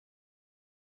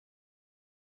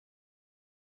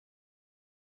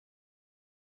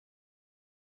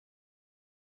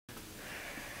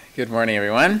Good morning,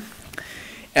 everyone.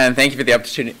 And thank you for the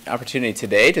opportunity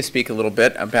today to speak a little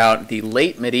bit about the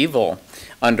late medieval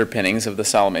underpinnings of the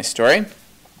Salome story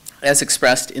as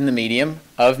expressed in the medium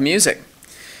of music.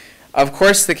 Of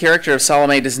course, the character of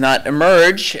Salome does not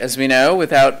emerge, as we know,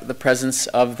 without the presence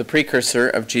of the precursor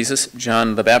of Jesus,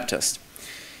 John the Baptist.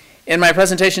 In my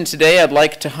presentation today, I'd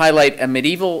like to highlight a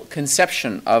medieval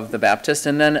conception of the Baptist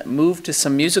and then move to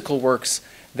some musical works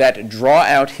that draw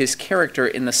out his character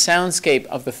in the soundscape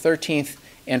of the 13th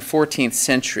and 14th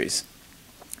centuries.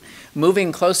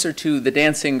 Moving closer to the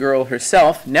dancing girl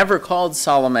herself, never called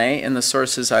Salome in the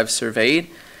sources I've surveyed,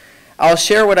 I'll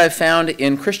share what I've found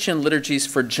in Christian liturgies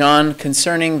for John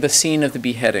concerning the scene of the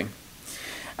beheading.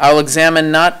 I'll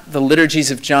examine not the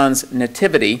liturgies of John's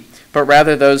nativity, but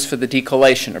rather those for the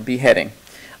decollation or beheading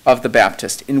of the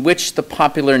Baptist, in which the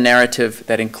popular narrative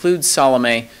that includes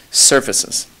Salome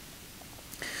surfaces.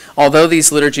 Although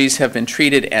these liturgies have been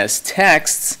treated as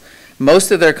texts,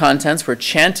 most of their contents were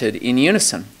chanted in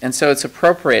unison, and so it's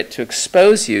appropriate to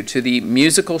expose you to the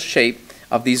musical shape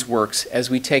of these works as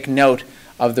we take note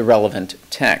of the relevant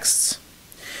texts.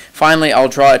 Finally, I'll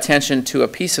draw attention to a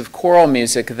piece of choral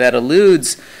music that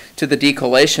alludes to the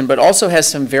decollation, but also has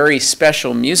some very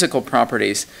special musical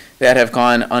properties that have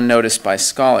gone unnoticed by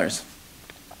scholars.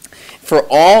 For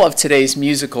all of today's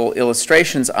musical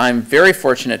illustrations, I'm very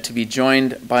fortunate to be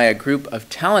joined by a group of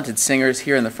talented singers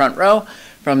here in the front row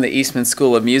from the Eastman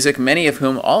School of Music,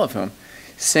 all of whom,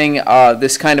 sing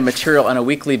this kind of material on a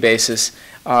weekly basis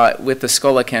with the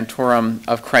Schola Cantorum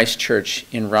of Christ Church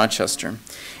in Rochester.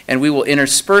 And we will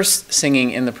intersperse singing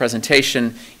in the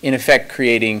presentation, in effect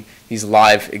creating these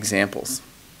live examples.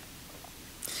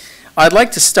 I'd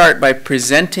like to start by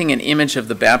presenting an image of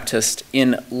the Baptist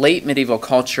in late medieval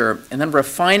culture and then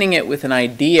refining it with an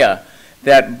idea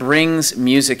that brings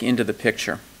music into the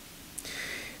picture.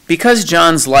 Because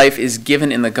John's life is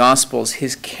given in the Gospels,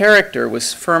 his character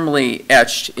was firmly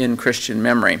etched in Christian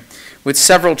memory, with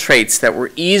several traits that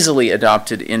were easily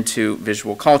adopted into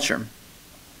visual culture.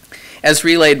 As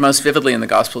relayed most vividly in the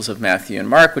Gospels of Matthew and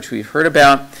Mark, which we've heard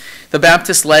about, the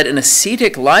Baptist led an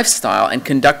ascetic lifestyle and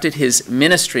conducted his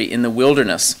ministry in the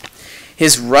wilderness.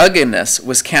 His ruggedness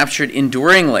was captured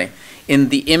enduringly in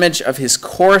the image of his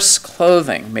coarse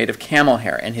clothing made of camel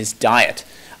hair and his diet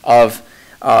of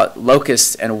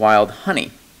locusts and wild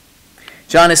honey.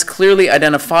 John is clearly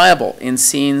identifiable in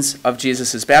scenes of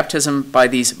Jesus' baptism by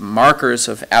these markers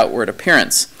of outward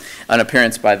appearance, an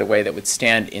appearance, by the way, that would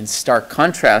stand in stark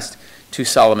contrast to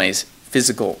Salome's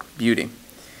physical beauty.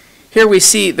 Here we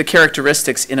see the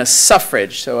characteristics in a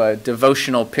suffrage, so a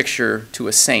devotional picture to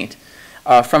a saint,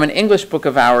 from an English book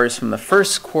of hours from the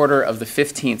first quarter of the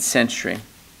 15th century.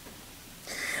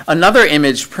 Another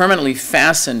image permanently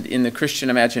fastened in the Christian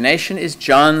imagination is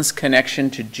John's connection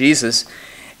to Jesus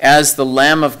as the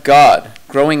Lamb of God,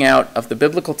 growing out of the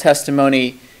biblical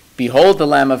testimony, "Behold the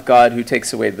Lamb of God who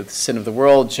takes away the sin of the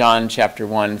world," John chapter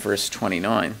 1, verse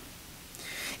 29.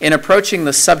 In approaching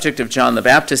the subject of John the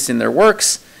Baptist in their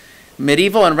works,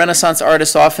 medieval and Renaissance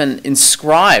artists often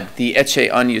inscribed the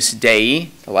Ecce Agnus Dei,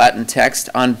 the Latin text,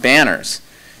 on banners,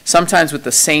 sometimes with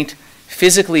the saint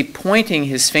physically pointing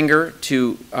his finger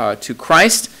to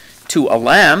Christ, to a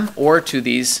lamb, or to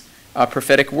these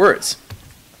prophetic words.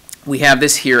 We have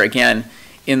this here again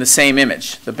in the same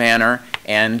image, the banner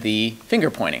and the finger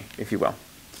pointing, if you will.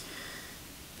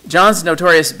 John's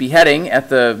notorious beheading at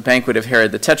the banquet of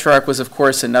Herod the Tetrarch was, of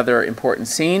course, another important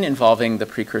scene involving the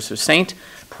precursor saint,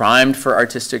 primed for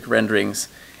artistic renderings,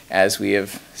 as we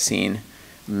have seen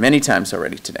many times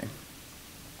already today.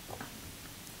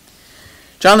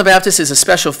 John the Baptist is a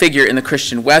special figure in the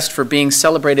Christian West for being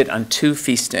celebrated on two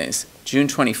feast days, June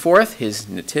 24th, his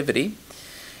nativity,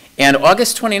 and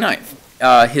August 29th,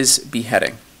 his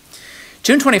beheading.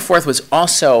 June 24th was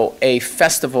also a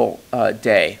festival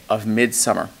day of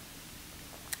midsummer,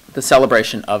 the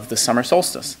celebration of the summer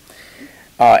solstice,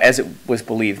 as it was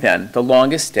believed then, the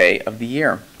longest day of the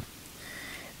year.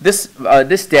 This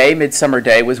day, Midsummer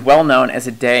Day, was well known as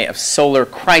a day of solar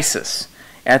crisis.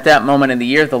 At that moment in the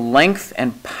year, the length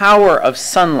and power of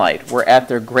sunlight were at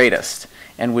their greatest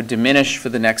and would diminish for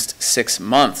the next 6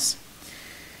 months.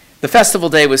 The festival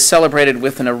day was celebrated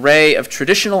with an array of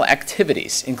traditional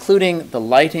activities, including the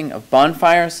lighting of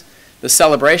bonfires, the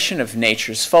celebration of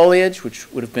nature's foliage,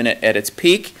 which would have been at its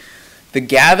peak, the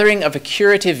gathering of a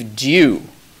curative dew,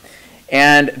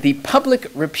 and the public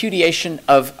repudiation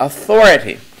of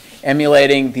authority,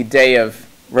 emulating the day of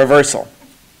reversal.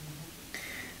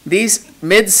 These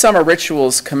midsummer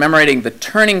rituals commemorating the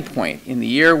turning point in the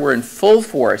year were in full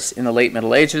force in the late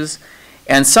Middle Ages,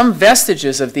 and some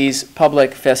vestiges of these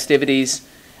public festivities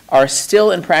are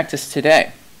still in practice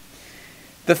today.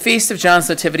 The Feast of John's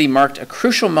Nativity marked a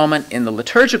crucial moment in the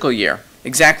liturgical year,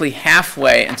 exactly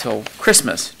halfway until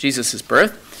Christmas, Jesus'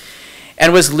 birth,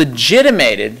 and was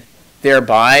legitimated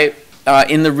thereby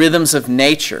in the rhythms of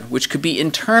nature, which could be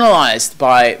internalized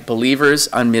by believers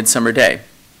on Midsummer Day.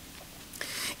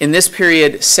 In this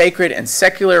period, sacred and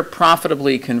secular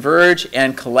profitably converge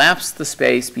and collapse the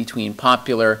space between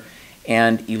popular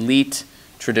and elite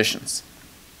traditions.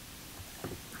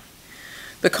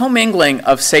 The commingling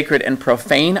of sacred and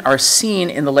profane are seen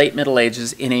in the late Middle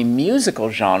Ages in a musical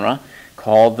genre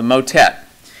called the motet,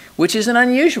 which is an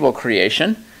unusual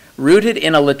creation rooted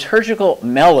in a liturgical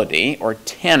melody, or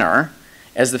tenor,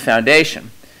 as the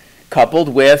foundation, coupled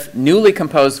with newly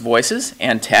composed voices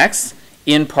and texts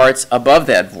in parts above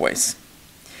that voice.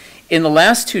 In the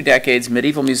last 2 decades,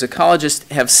 medieval musicologists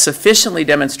have sufficiently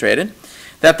demonstrated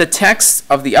that the texts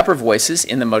of the upper voices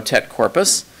in the motet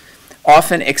corpus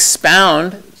often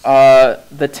expound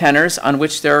the tenors on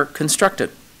which they're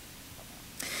constructed.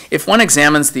 If one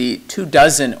examines the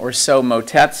 24 or so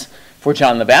motets for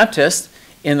John the Baptist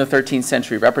in the 13th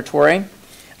century repertory,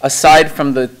 aside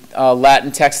from the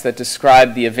Latin texts that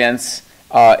describe the events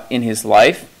in his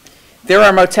life, there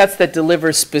are motets that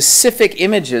deliver specific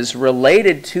images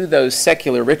related to those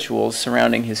secular rituals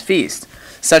surrounding his feast,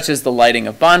 such as the lighting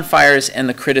of bonfires and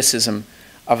the criticism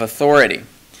of authority.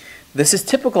 This is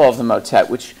typical of the motet,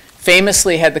 which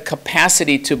famously had the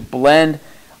capacity to blend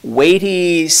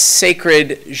weighty,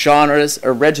 sacred genres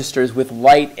or registers with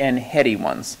light and heady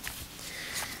ones.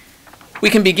 We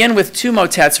can begin with 2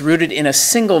 motets rooted in a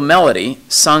single melody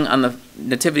sung on the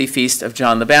Nativity Feast of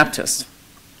John the Baptist.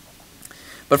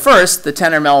 But first, the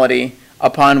tenor melody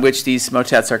upon which these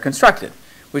motets are constructed,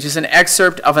 which is an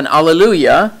excerpt of an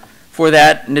Alleluia for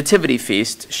that Nativity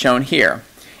Feast shown here.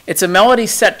 It's a melody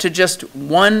set to just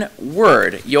one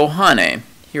word, Johanne.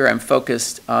 Here I'm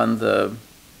focused on the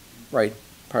right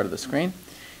part of the screen.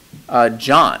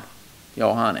 John,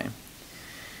 Johanne.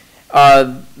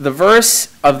 The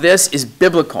verse of this is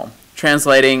biblical,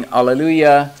 translating,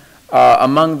 Alleluia,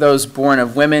 among those born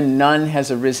of women, none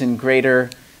has arisen greater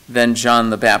than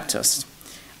John the Baptist.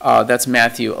 That's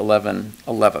Matthew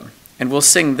 11:11. And we'll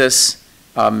sing this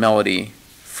melody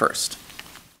first.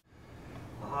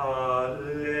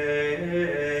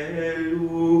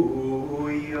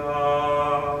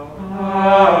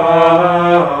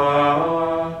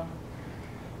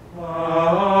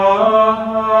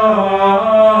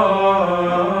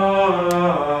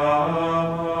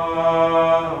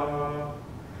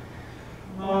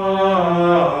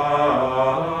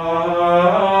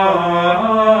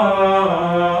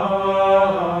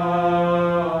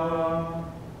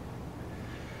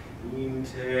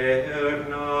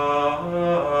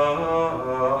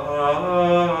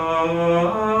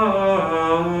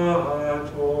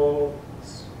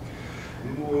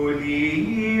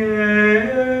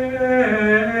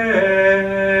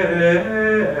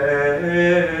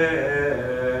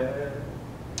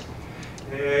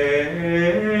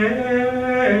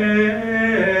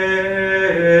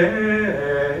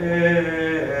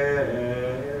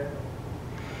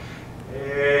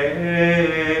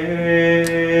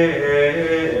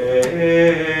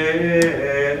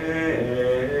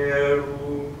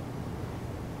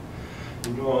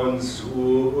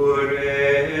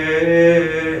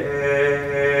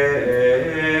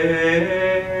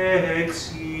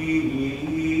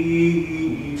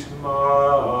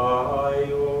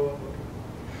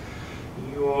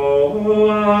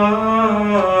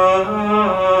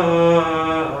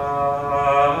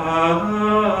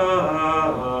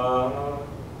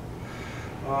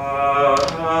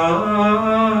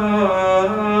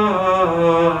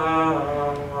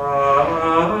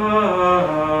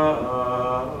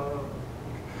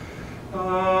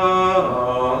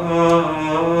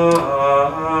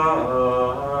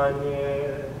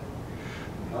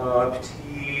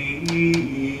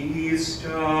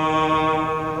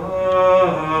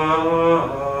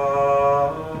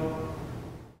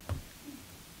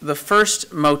 The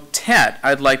first motet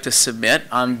I'd like to submit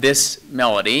on this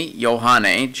melody,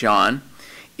 Johanne, John,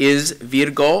 is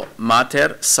Virgo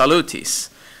Mater Salutis,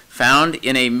 found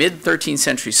in a mid-13th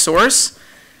century source,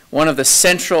 one of the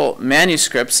central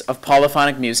manuscripts of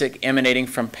polyphonic music emanating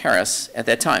from Paris at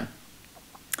that time.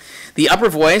 The upper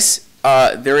voice,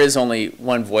 there is only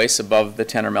one voice above the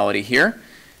tenor melody here,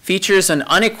 features an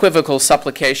unequivocal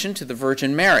supplication to the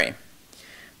Virgin Mary.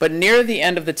 But near the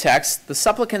end of the text, the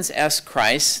supplicants ask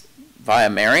Christ, via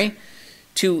Mary,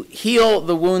 to heal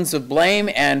the wounds of blame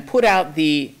and put out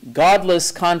the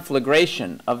godless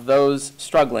conflagration of those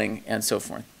struggling, and so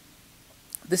forth.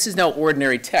 This is no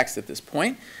ordinary text at this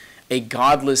point, a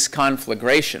godless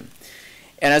conflagration.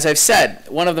 And as I've said,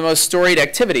 one of the most storied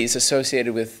activities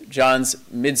associated with John's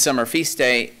Midsummer Feast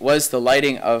Day was the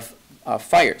lighting of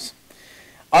fires.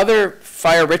 Other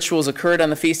fire rituals occurred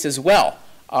on the feast as well.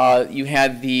 You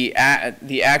had the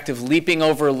act of leaping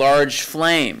over large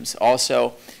flames,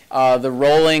 also the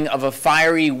rolling of a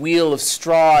fiery wheel of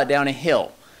straw down a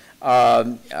hill.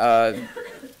 And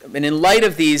in light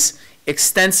of these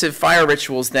extensive fire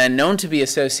rituals then known to be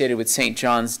associated with St.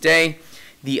 John's Day,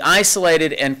 the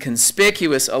isolated and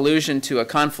conspicuous allusion to a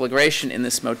conflagration in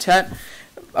this motet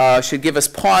should give us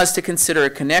pause to consider a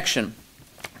connection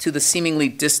to the seemingly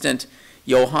distant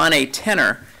Johanne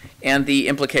tenor and the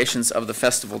implications of the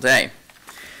festival day.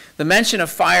 The mention of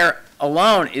fire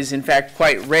alone is in fact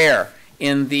quite rare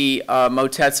in the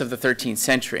motets of the 13th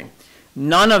century.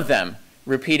 None of them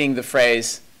repeating the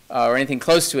phrase, or anything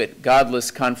close to it, godless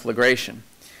conflagration.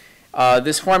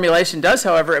 This formulation does,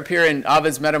 however, appear in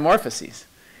Ovid's Metamorphoses,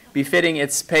 befitting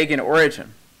its pagan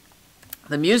origin.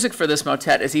 The music for this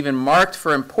motet is even marked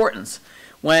for importance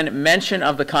when mention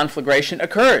of the conflagration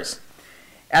occurs.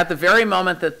 At the very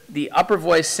moment that the upper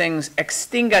voice sings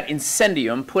extingat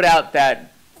incendium, put out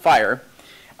that fire,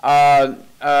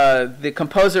 the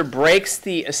composer breaks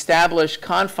the established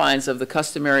confines of the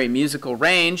customary musical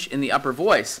range in the upper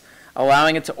voice,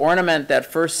 allowing it to ornament that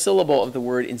first syllable of the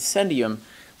word incendium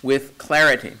with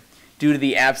clarity, due to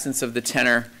the absence of the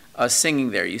tenor singing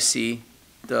there. You see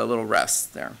the little rests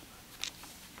there.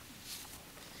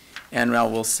 And now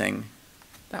we'll sing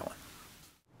that one.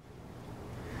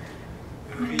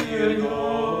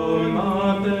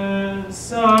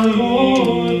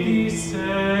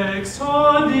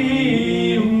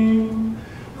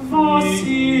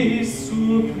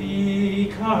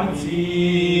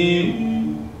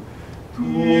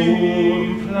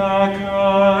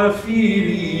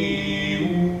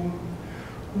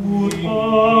 Ut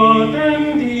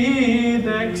odem di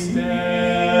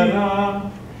dextera,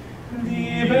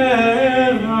 liberandur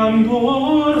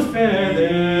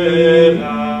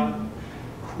federa,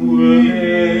 cur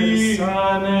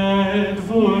sanet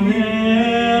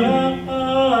vulnera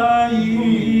aiu,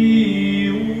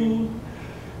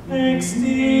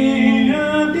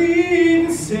 extingat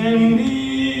incendium,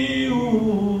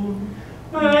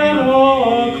 per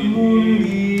hoc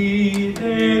mundi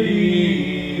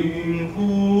terium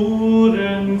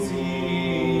currentium.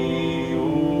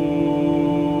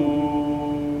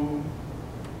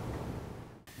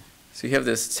 So you have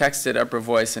this texted upper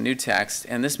voice, a new text,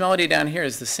 and this melody down here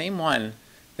is the same one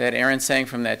that Aaron sang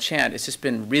from that chant. It's just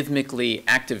been rhythmically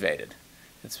activated.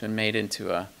 It's been made into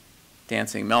a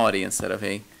dancing melody instead of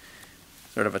a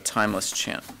sort of a timeless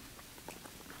chant.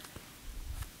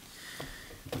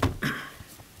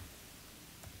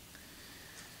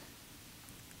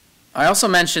 I also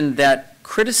mentioned that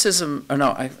criticism, oh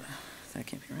no, that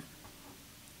can't be right.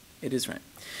 It is right.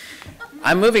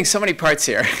 I'm moving so many parts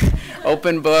here.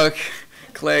 Open book,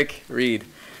 click, read.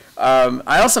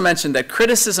 I also mentioned that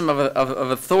criticism of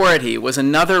authority was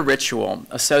another ritual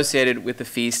associated with the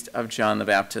feast of John the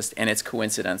Baptist and its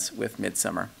coincidence with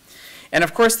Midsummer. And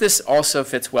of course, this also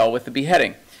fits well with the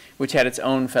beheading, which had its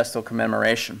own festal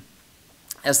commemoration.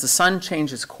 As the sun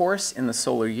changes course in the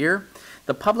solar year,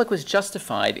 the public was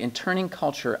justified in turning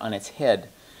culture on its head,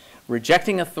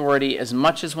 rejecting authority as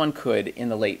much as one could in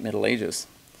the late Middle Ages.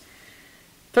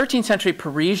 13th century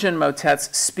Parisian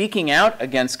motets speaking out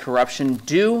against corruption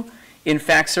do, in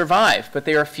fact, survive, but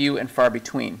they are few and far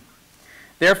between.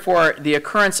 Therefore, the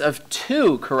occurrence of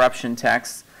two corruption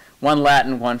texts, one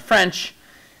Latin, one French,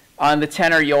 on the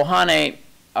tenor Johanne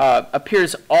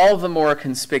appears all the more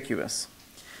conspicuous.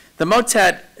 The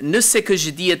motet Ne sais que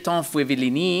je dis tant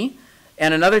fuevilini,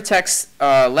 and another text,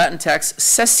 Latin text,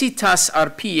 Cessitas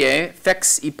arpiae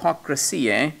fex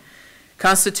hypocrisiae,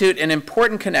 constitute an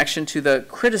important connection to the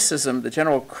criticism, the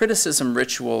general criticism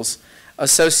rituals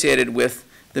associated with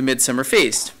the Midsummer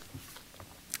Feast.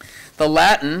 The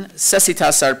Latin,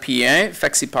 Cessitas arpiae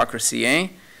fex hypocrisiae,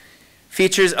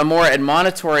 features a more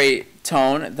admonitory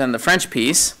tone than the French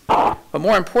piece, but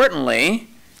more importantly,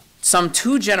 some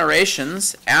 2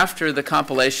 generations after the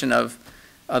compilation of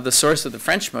the source of the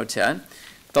French motet,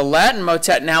 the Latin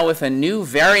motet, now with a new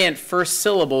variant first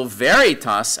syllable,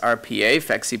 veritas arpiae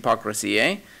fex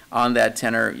hypocrisiae, on that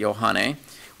tenor Johanne,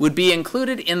 would be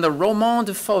included in the Roman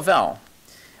de Fauvel,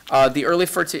 the early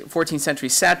 14th century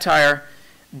satire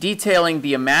detailing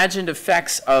the imagined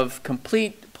effects of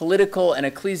complete political and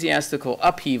ecclesiastical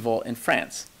upheaval in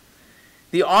France.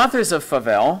 The authors of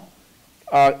Fauvel,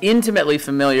 intimately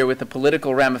familiar with the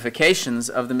political ramifications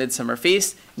of the Midsummer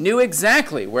Feast, knew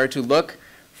exactly where to look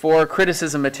for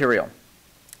criticism material.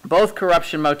 Both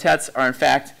corruption motets are, in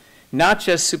fact, not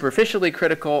just superficially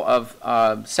critical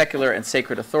of secular and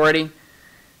sacred authority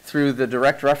through the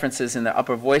direct references in the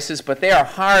upper voices, but they are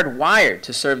hardwired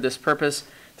to serve this purpose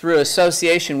through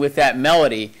association with that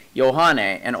melody, Johanne,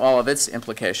 and all of its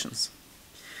implications.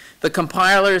 The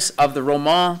compilers of the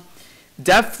Roman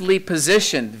deftly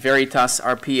positioned Veritas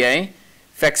RPA,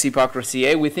 Fex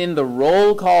Hypocrisiae, within the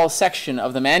roll call section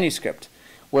of the manuscript,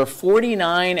 where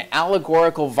 49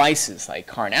 allegorical vices like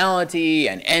carnality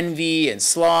and envy and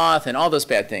sloth and all those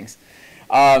bad things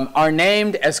are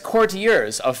named as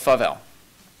courtiers of Favel.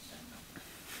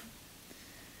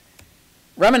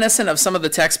 Reminiscent of some of the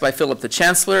texts by Philip the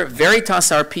Chancellor, Veritas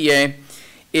RPA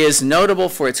is notable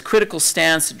for its critical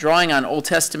stance, drawing on Old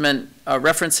Testament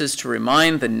references to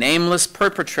remind the nameless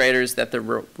perpetrators that the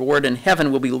reward in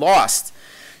heaven will be lost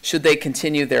should they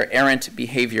continue their errant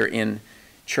behavior in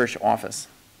church office.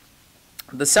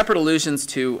 The separate allusions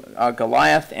to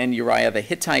Goliath and Uriah the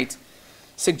Hittite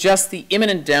suggest the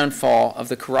imminent downfall of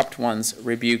the corrupt ones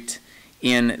rebuked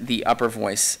in the upper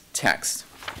voice text.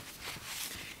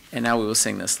 And now we will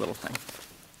sing this little thing.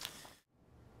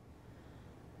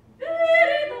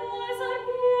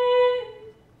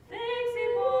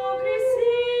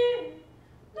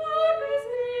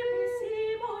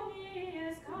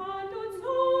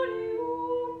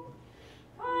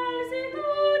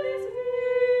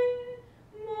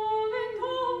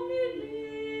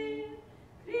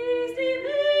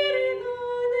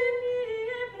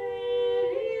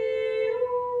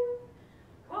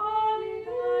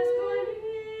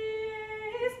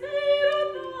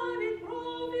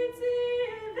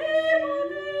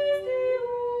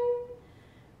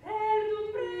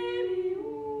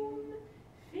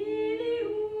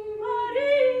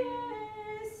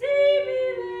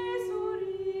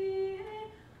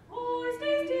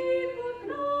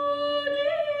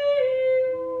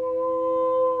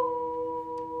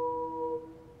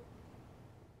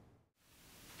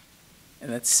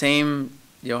 That same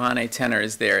Johanne tenor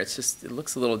is there. It's just, it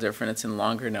looks a little different. It's in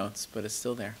longer notes, but it's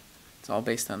still there. It's all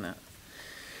based on that.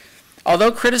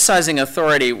 Although criticizing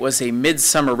authority was a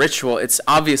midsummer ritual, it's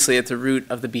obviously at the root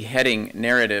of the beheading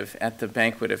narrative at the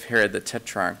banquet of Herod the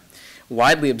Tetrarch,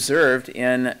 widely observed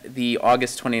in the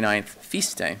August 29th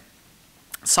feast day.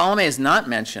 Salome is not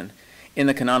mentioned in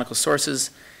the canonical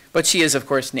sources, but she is, of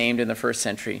course, named in the 1st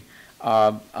century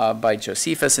by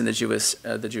Josephus in the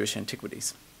Jewish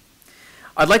Antiquities.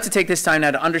 I'd like to take this time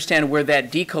now to understand where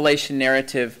that decollation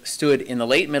narrative stood in the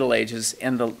late Middle Ages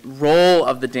and the role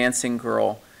of the dancing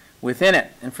girl within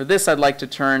it. And for this, I'd like to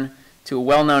turn to a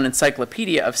well-known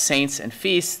encyclopedia of saints and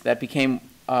feasts that became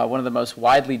one of the most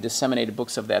widely disseminated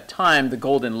books of that time, the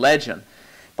Golden Legend,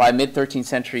 by mid-13th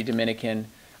century Dominican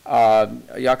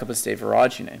Jacobus de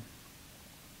Voragine.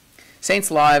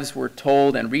 Saints' lives were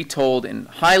told and retold in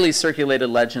highly circulated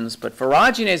legends, but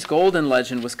Voragine's Golden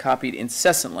Legend was copied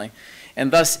incessantly, and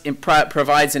thus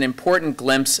provides an important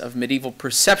glimpse of medieval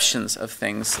perceptions of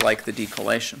things like the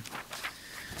decollation.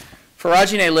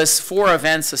 Voragine lists 4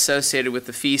 events associated with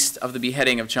the feast of the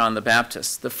beheading of John the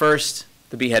Baptist. The first,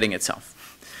 the beheading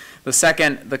itself. The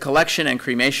second, the collection and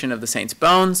cremation of the saint's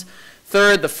bones.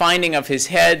 Third, the finding of his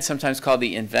head, sometimes called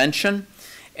the invention.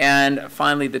 And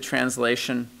finally, the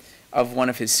translation of one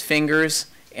of his fingers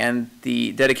and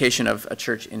the dedication of a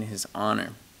church in his honor.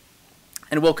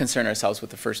 And we'll concern ourselves with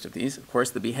the first of these, of course,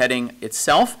 the beheading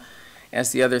itself,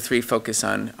 as the other 3 focus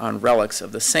on relics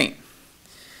of the saint.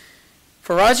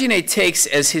 Voragine takes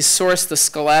as his source the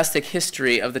scholastic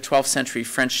history of the 12th century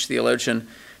French theologian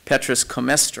Petrus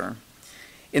Comestre.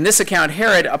 In this account,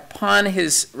 Herod, upon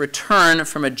his return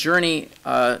from a journey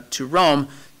to Rome,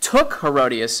 took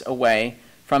Herodias away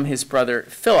from his brother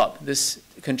Philip. This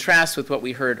contrasts with what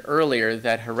we heard earlier,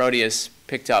 that Herodias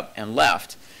picked up and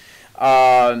left.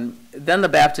 Then the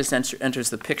Baptist enters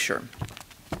the picture.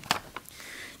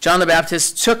 John the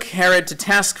Baptist took Herod to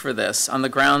task for this on the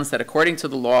grounds that according to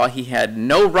the law he had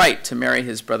no right to marry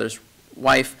his brother's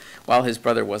wife while his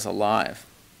brother was alive.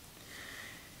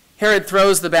 Herod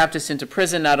throws the Baptist into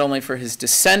prison not only for his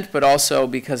dissent but also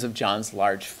because of John's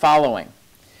large following.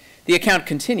 The account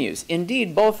continues.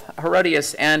 Indeed, both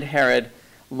Herodias and Herod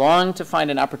longed to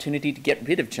find an opportunity to get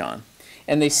rid of John,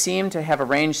 and they seem to have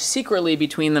arranged secretly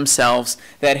between themselves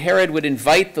that Herod would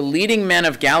invite the leading men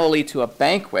of Galilee to a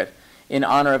banquet in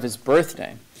honor of his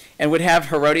birthday, and would have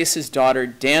Herodias' daughter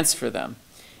dance for them,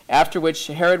 after which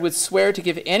Herod would swear to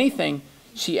give anything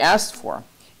she asked for,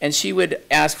 and she would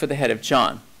ask for the head of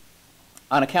John.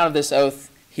 On account of this oath,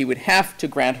 he would have to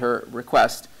grant her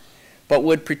request, but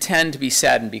would pretend to be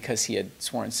saddened because he had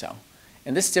sworn so.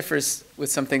 And this differs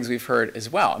with some things we've heard as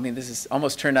well. I mean, this is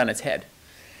almost turned on its head.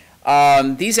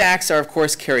 These acts are, of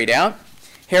course, carried out.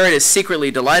 Herod is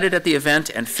secretly delighted at the event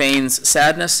and feigns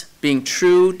sadness, being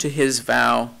true to his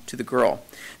vow to the girl.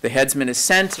 The headsman is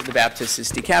sent, the Baptist is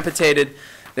decapitated,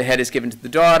 the head is given to the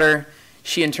daughter,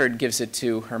 she in turn gives it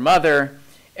to her mother,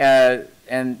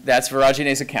 and that's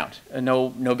Viragine's account. No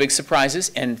big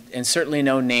surprises, and certainly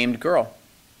no named girl.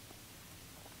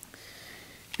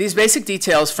 These basic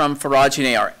details from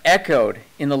Viragine are echoed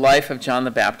in the life of John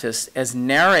the Baptist as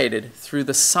narrated through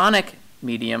the sonic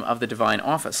medium of the divine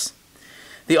office.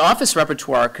 The office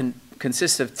repertoire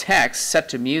consists of texts set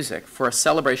to music for a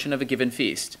celebration of a given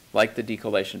feast, like the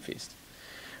decollation feast,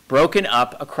 broken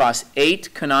up across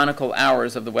 8 canonical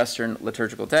hours of the Western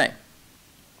liturgical day.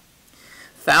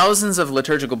 Thousands of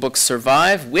liturgical books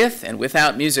survive with and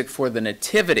without music for the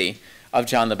Nativity of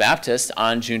John the Baptist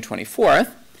on June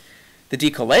 24th. The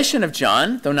decollation of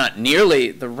John, though not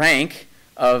nearly the rank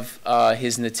of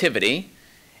his Nativity,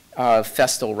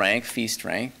 festal rank, feast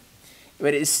rank,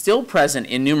 but it is still present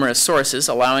in numerous sources,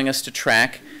 allowing us to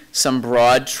track some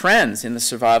broad trends in the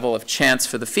survival of chants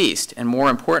for the feast, and more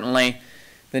importantly,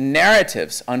 the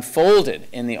narratives unfolded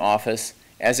in the office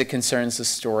as it concerns the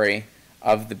story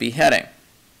of the beheading.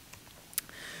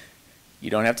 You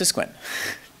don't have to squint.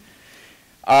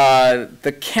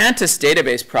 The Cantus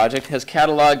Database Project has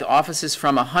cataloged offices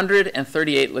from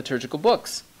 138 liturgical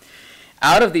books.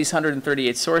 Out of these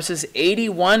 138 sources,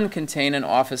 81 contain an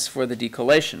office for the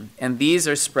decollation, and these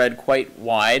are spread quite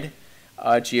wide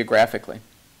geographically.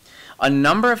 A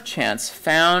number of chants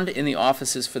found in the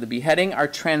offices for the beheading are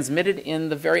transmitted in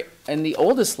the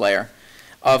oldest layer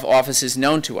of offices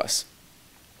known to us.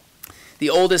 The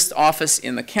oldest office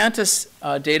in the Cantus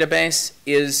database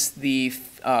is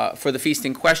for the feast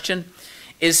in question,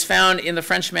 is found in the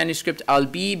French manuscript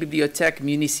Albi Bibliothèque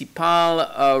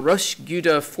Municipale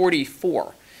Rochester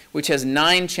 44, which has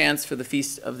 9 chants for the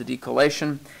Feast of the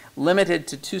Decollation, limited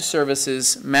to 2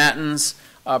 services, matins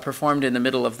performed in the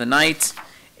middle of the night,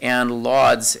 and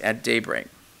lauds at daybreak.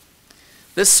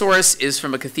 This source is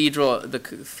from the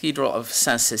Cathedral of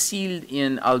Saint-Cécile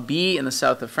in Albi in the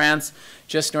south of France,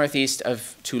 just northeast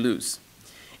of Toulouse.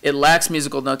 It lacks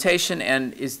musical notation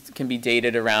and can be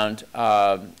dated around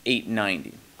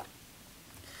 890.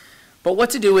 But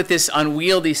what to do with this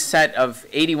unwieldy set of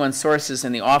 81 sources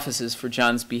in the offices for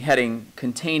John's beheading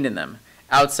contained in them,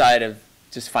 outside of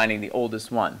just finding the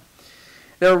oldest one?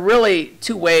 There are really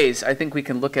 2 ways I think we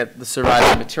can look at the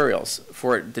surviving materials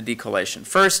for the decollation.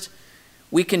 First,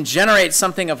 we can generate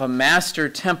something of a master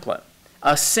template,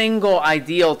 a single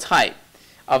ideal type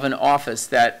of an office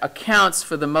that accounts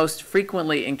for the most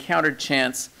frequently encountered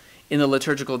chants in the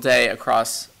liturgical day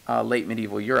across late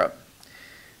medieval Europe.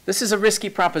 This is a risky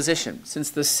proposition, since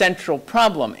the central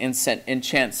problem in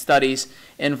chant studies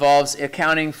involves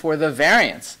accounting for the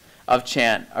variance of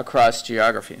chant across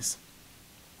geographies.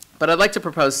 But I'd like to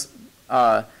propose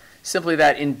simply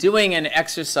that in doing an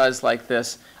exercise like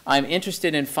this, I'm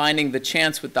interested in finding the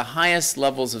chants with the highest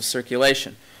levels of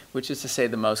circulation, which is to say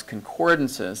the most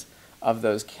concordances of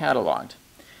those cataloged.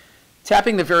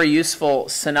 Tapping the very useful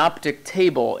synoptic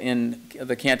table in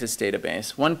the Cantus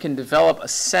database, one can develop a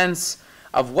sense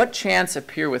of what chants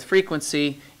appear with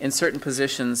frequency in certain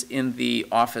positions in the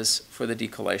office for the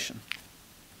decollation.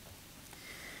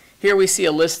 Here we see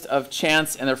a list of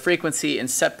chants and their frequency in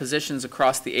set positions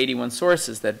across the 81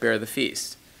 sources that bear the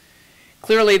feast.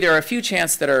 Clearly, there are a few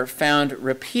chants that are found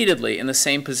repeatedly in the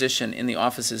same position in the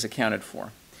offices accounted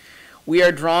for. We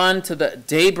are drawn to the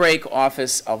daybreak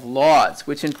office of lauds,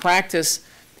 which in practice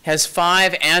has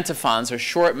 5 antiphons or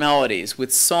short melodies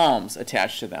with psalms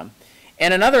attached to them,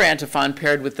 and another antiphon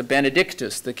paired with the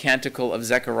Benedictus, the canticle of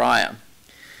Zechariah.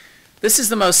 This is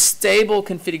the most stable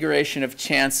configuration of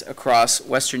chants across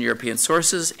Western European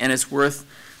sources, and is worth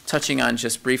touching on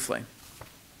just briefly.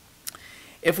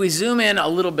 If we zoom in a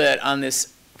little bit on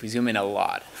this, if we zoom in a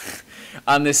lot,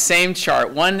 on this same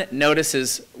chart, one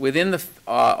notices within the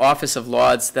office of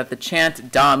lauds that the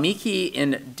chant Da mihi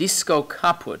in disco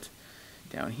caput,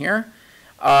 down here,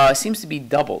 seems to be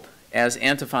doubled as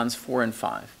antiphons 4 and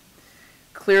 5.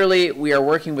 Clearly, we are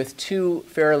working with 2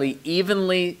 fairly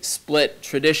evenly split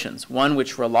traditions, one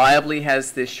which reliably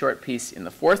has this short piece in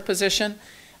the 4th position,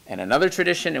 and another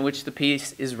tradition in which the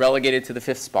piece is relegated to the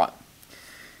 5th spot.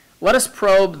 Let us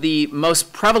probe the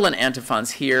most prevalent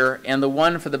antiphons here, and the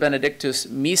one for the Benedictus,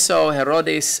 Miso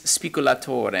Herodes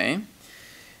Spiculatore,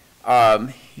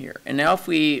 here. And now if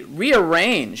we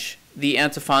rearrange the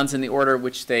antiphons in the order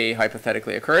which they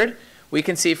hypothetically occurred, we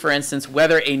can see, for instance,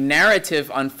 whether a narrative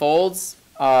unfolds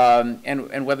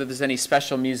and whether there's any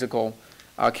special musical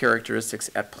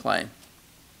characteristics at play.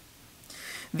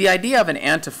 The idea of an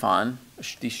antiphon,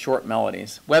 these short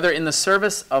melodies, whether in the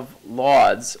service of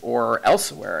lauds or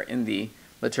elsewhere in the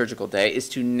liturgical day is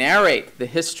to narrate the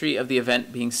history of the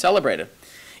event being celebrated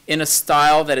in a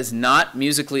style that is not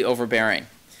musically overbearing,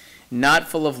 not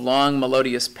full of long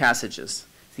melodious passages,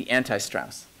 the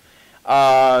anti-Strauss.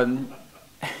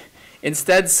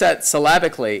 Instead set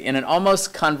syllabically in an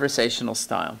almost conversational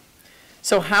style.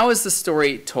 So how is the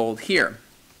story told here?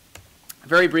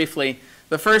 Very briefly,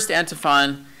 the first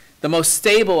antiphon, the most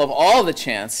stable of all the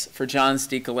chants for John's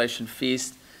decollation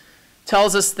feast,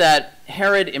 tells us that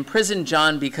Herod imprisoned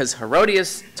John because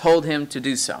Herodias told him to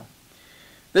do so.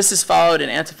 This is followed in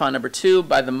antiphon number 2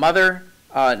 by the mother,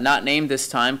 not named this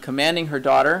time, commanding her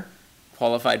daughter,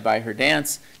 qualified by her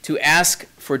dance, to ask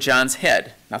for John's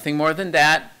head. Nothing more than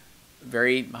that,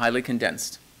 very highly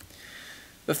condensed.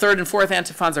 The third and fourth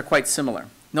antiphons are quite similar.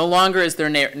 No longer is there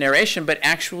narration, but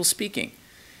actual speaking.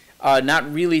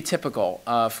 Not really typical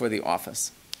for the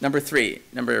office.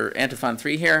 Antiphon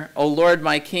 3 here. O Lord,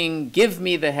 my King, give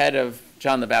me the head of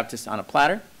John the Baptist on a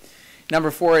platter.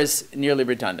 Number 4 is nearly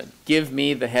redundant. Give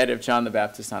me the head of John the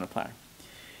Baptist on a platter.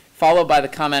 Followed by the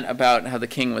comment about how the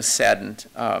king was saddened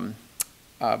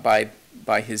by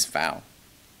his vow.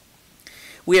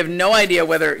 We have no idea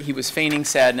whether he was feigning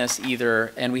sadness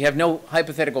either, and we have no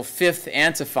hypothetical fifth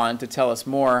antiphon to tell us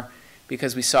more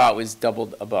because we saw it was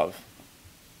doubled above.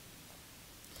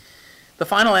 The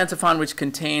final antiphon, which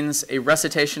contains a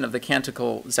recitation of the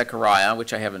canticle Zechariah,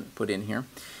 which I haven't put in here,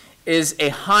 is a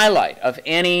highlight of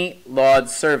any laud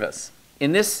service.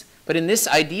 But in this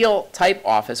ideal type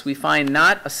office, we find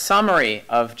not a summary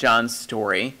of John's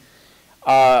story,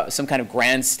 some kind of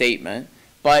grand statement,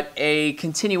 but a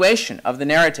continuation of the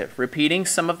narrative, repeating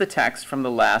some of the text from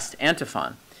the last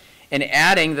antiphon, and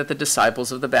adding that the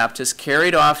disciples of the Baptist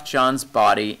carried off John's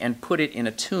body and put it in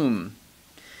a tomb.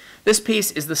 This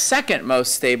piece is the second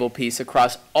most stable piece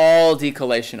across all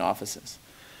decollation offices.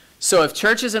 So if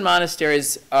churches and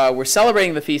monasteries were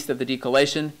celebrating the feast of the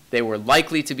decollation, they were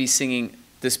likely to be singing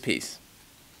this piece.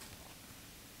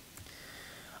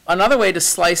 Another way to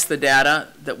slice the data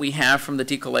that we have from the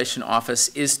decollation office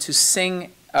is to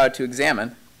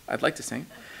examine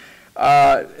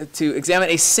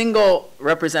a single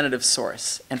representative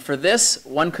source. And for this,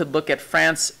 one could look at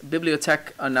France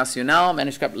Bibliothèque Nationale,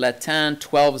 manuscript Latin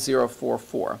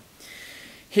 12044.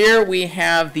 Here we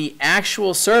have the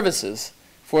actual services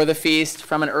for the feast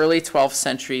from an early 12th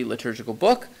century liturgical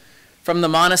book from the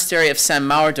monastery of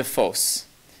Saint-Maur-de-Fos,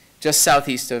 just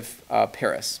southeast of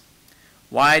Paris.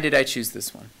 Why did I choose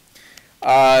this one?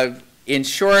 In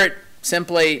short,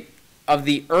 simply, of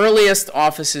the earliest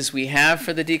offices we have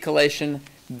for the decollation,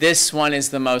 this one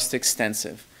is the most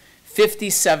extensive.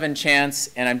 57 chants,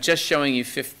 and I'm just showing you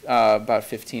about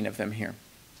 15 of them here.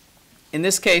 In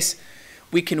this case,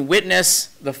 we can witness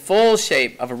the full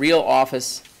shape of a real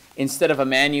office instead of a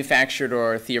manufactured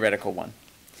or theoretical one.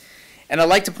 And I'd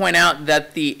like to point out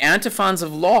that the antiphons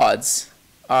of lauds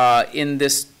in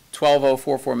this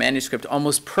 12044 manuscript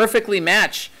almost perfectly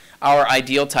match our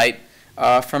ideal type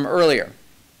from earlier.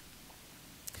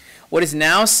 What is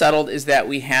now settled is that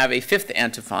we have a fifth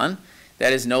antiphon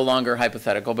that is no longer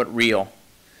hypothetical but real.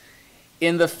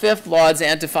 In the fifth lauds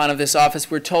antiphon of this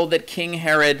office, we're told that King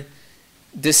Herod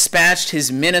dispatched his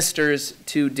ministers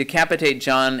to decapitate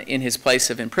John in his place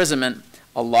of imprisonment,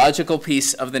 a logical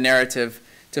piece of the narrative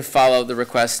to follow the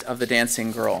request of the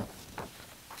dancing girl.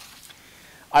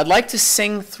 I'd like to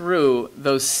sing through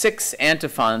those 6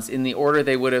 antiphons in the order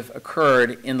they would have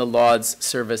occurred in the lauds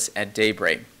service at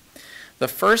daybreak. The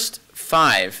first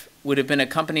 5 would have been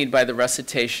accompanied by the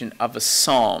recitation of a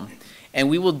psalm, and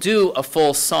we will do a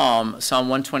full psalm, Psalm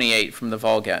 128 from the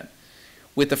Vulgate,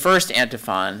 with the first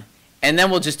antiphon, and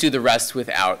then we'll just do the rest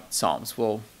without psalms.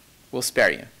 We'll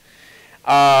spare you,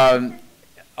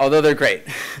 although they're great.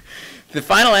 The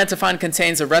final antiphon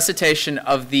contains a recitation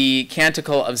of the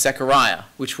canticle of Zechariah,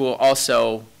 which we'll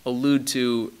also allude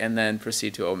to and then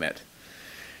proceed to omit.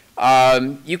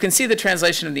 You can see the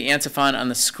translation of the antiphon on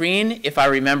the screen if I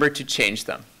remember to change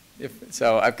them.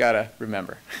 So I've got to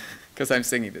remember, because I'm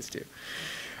singing this too.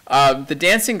 The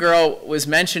dancing girl was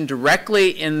mentioned directly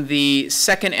in the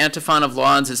second antiphon of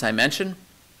lauds, as I mentioned.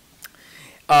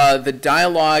 The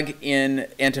dialogue in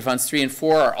antiphons 3 and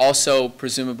 4 are also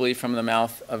presumably from the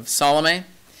mouth of Salome.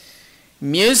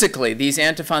 Musically, these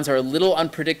antiphons are a little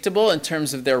unpredictable in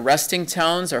terms of their resting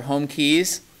tones or home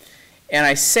keys. And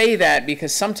I say that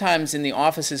because sometimes in the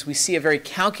offices we see a very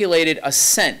calculated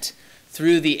ascent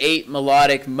through the 8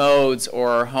 melodic modes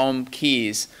or home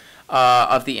keys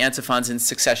of the antiphons in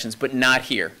successions, but not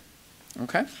here.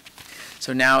 Okay?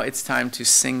 So now it's time to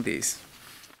sing these.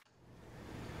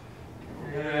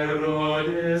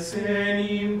 Herodes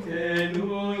enim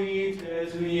tenuit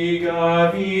et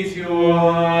ligavit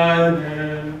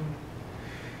Ioannem,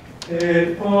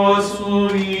 et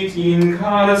posuit in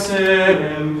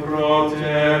carcerem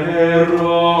propter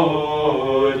Herodiadem.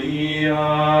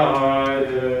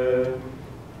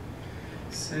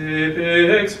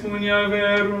 Sepe expunia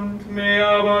verunt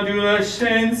mea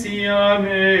adolescentia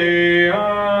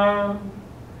mea,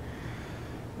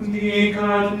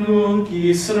 dicat nunc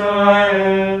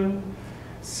Israel,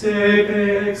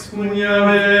 sepe expunia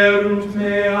verunt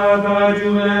mea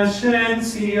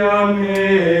adolescentia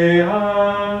mea,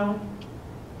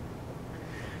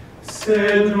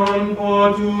 sed non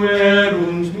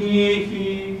potuerunt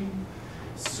mihi,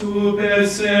 super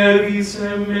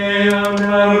servicem meam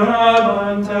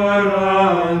narrabant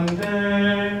arantes.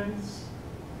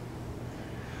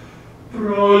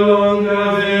 Prolonga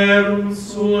verum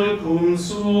sulcum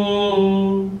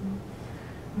suum,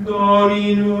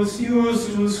 Dominus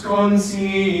iustus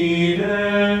considet,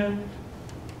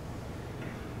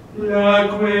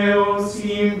 laqueos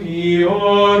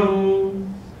impiorum,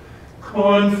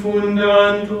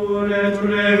 confundantur et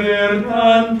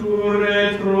revertantur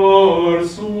retror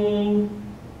sum,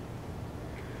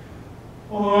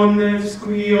 omnes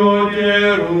qui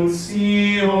oderunt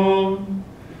Sion,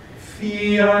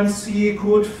 fiant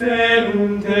sicut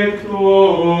felum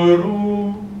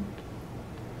tectorum,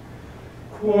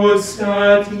 quod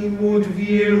statimut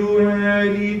viru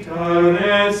herita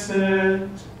reset,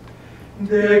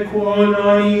 de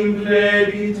quona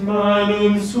implebit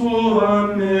manum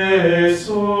suam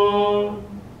meso,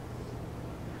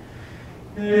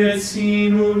 et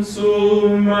sinum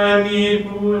suum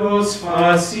manipulos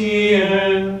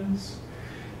faciens,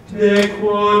 de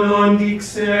quo non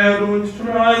dixerunt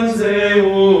transeuntes.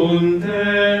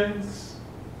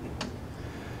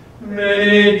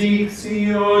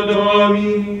 Benedictio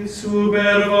Domini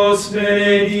super vos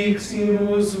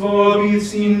benediximus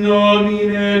vobis in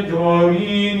nomine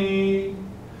Domini.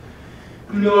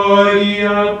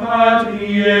 Gloria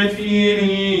Patri et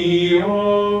Filio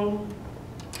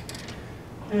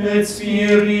et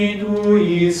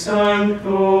Spiritui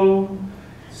Sancto,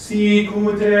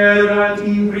 sicut erat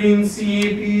in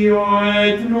principio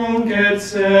et nunc et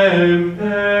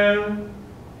semper,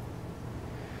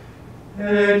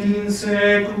 et in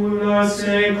saecula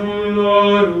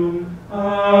saeculorum.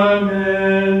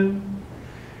 Amen.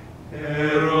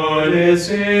 Herodes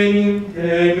enim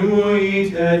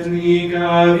tenuit et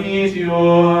ligavit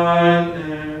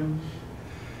Ioannem,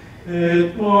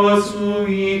 et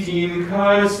posuit in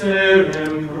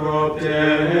carcerem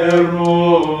propter Herodiadem.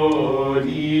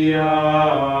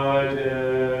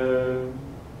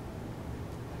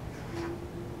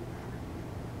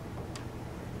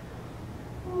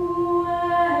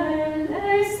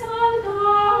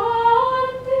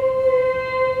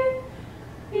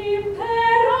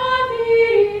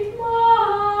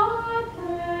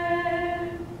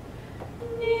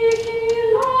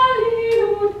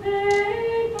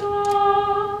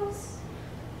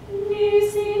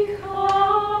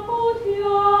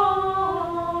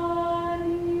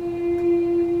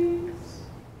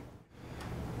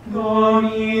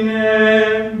 Domine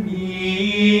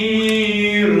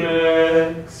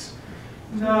mirex,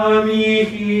 da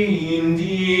mihi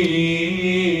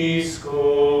indisco,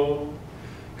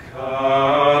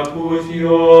 caput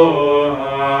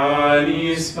Ioannis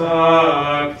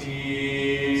Baptiste.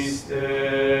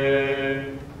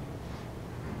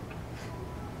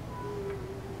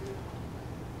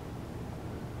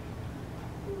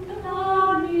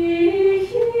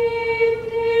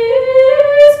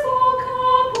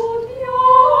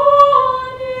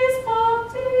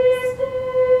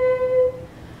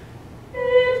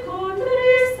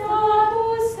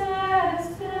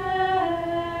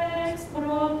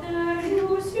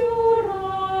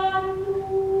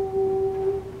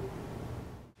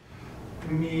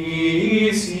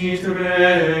 Misit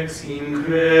rex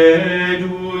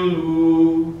incredulus,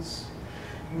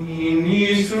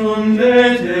 ministrum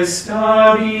detestabile,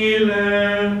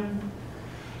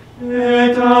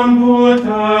 et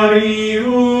ambutarius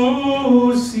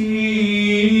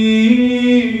sit,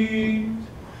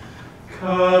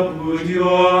 caput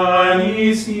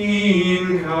Ioannis in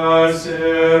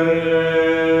carcere.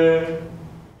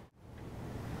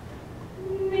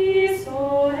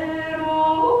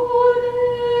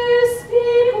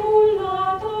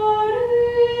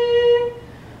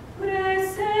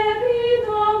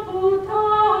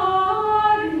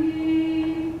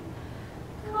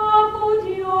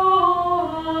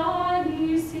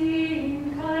 See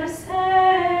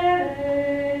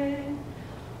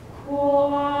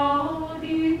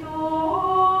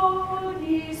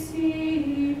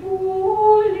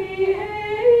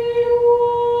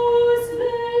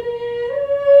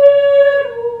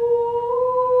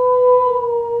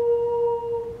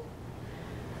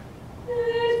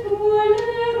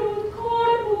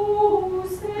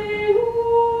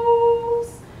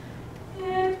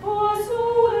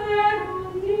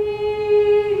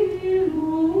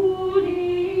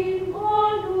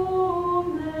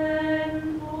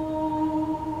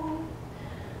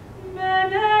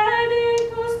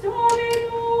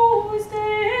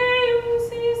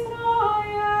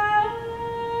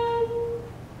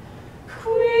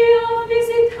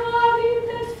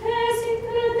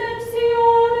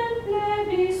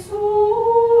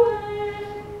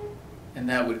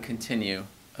continue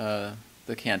the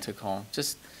canticle.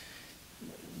 Just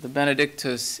the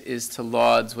Benedictus is to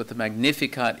Lauds what the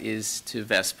Magnificat is to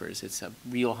Vespers. It's a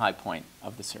real high point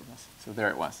of the service. So there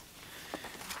it was.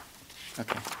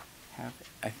 Okay.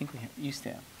 I think we used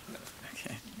to have.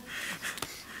 Okay.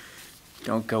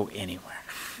 Don't go anywhere.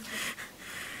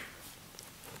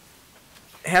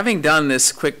 Having done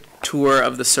this quick tour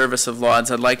of the service of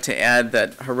Lauds, I'd like to add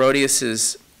that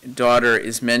Herodias's daughter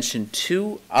is mentioned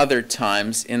 2 other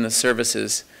times in the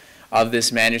services of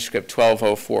this manuscript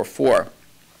 12044.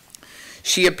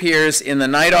 She appears in the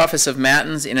night office of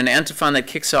Matins in an antiphon that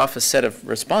kicks off a set of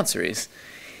responsories.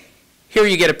 Here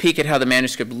you get a peek at how the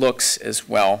manuscript looks as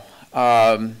well.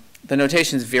 The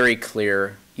notation is very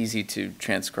clear, easy to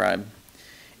transcribe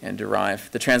and derive.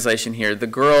 The translation here, the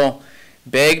girl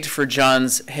begged for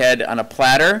John's head on a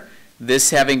platter.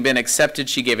 This having been accepted,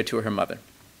 she gave it to her mother.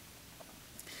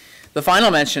 The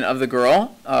final mention of the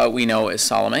girl, we know as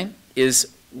Salome, is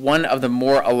one of the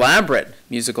more elaborate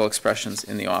musical expressions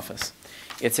in the office.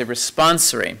 It's a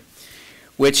responsory,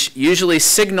 which usually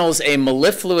signals a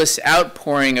mellifluous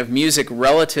outpouring of music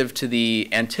relative to the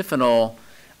antiphonal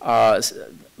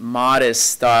modest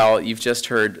style you've just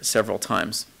heard several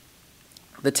times.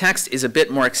 The text is a bit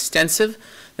more extensive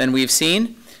than we've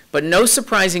seen, but no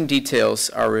surprising details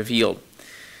are revealed.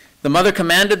 The mother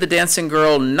commanded the dancing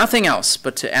girl nothing else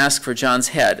but to ask for John's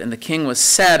head, and the king was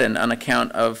saddened on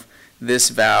account of this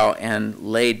vow and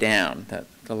lay down.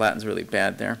 The Latin's really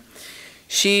bad there.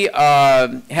 She,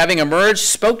 having emerged,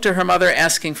 spoke to her mother,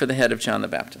 asking for the head of John the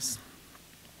Baptist.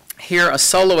 Here, a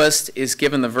soloist is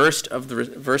given the verse of the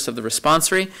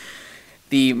responsory,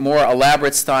 the more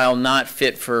elaborate style not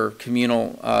fit for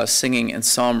communal singing and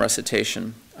psalm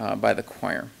recitation by the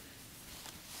choir.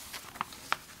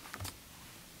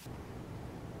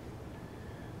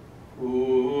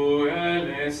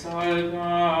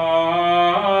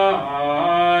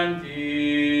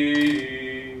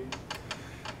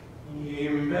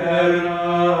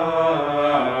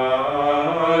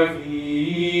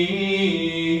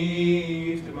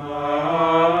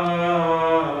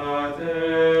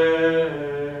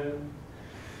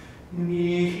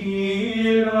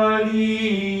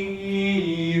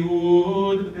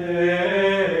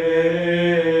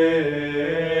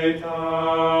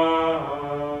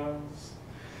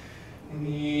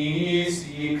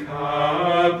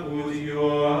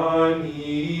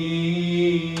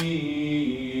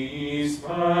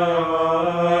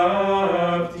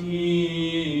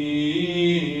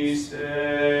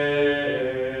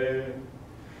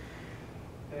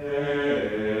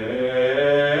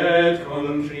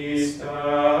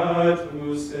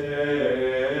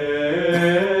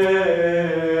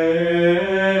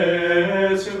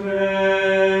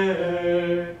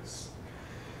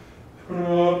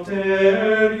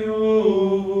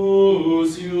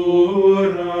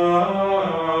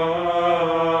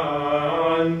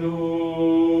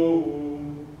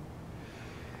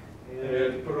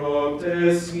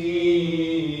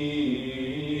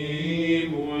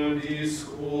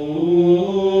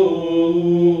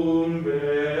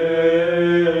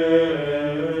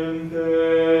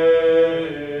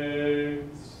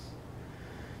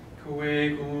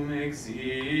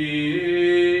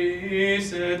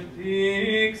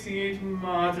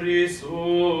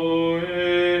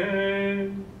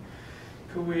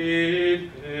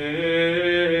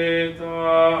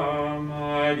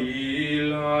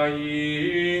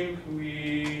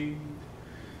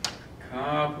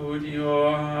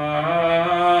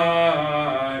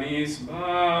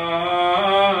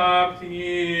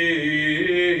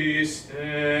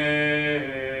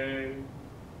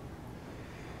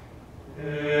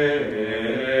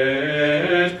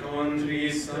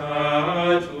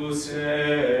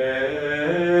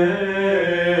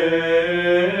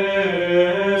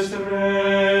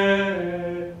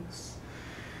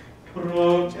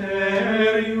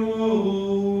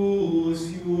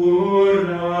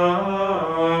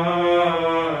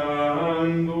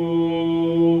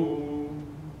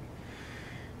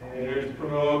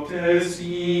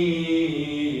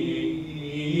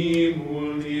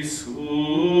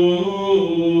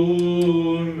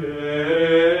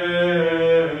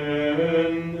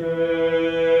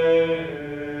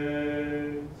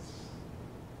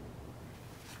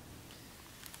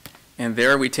 And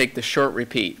there we take the short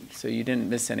repeat, so you didn't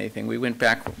miss anything. We went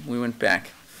back.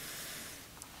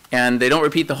 And they don't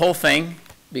repeat the whole thing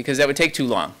because that would take too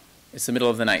long. It's the middle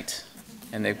of the night,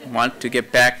 and they want to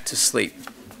get back to sleep.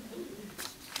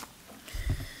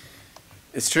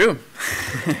 It's true.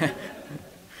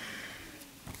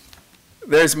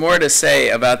 There's more to say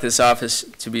about this office,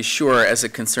 to be sure, as it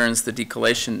concerns the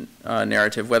decollation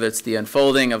narrative, whether it's the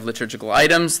unfolding of liturgical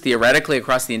items theoretically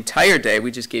across the entire day.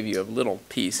 We just gave you a little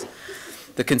piece.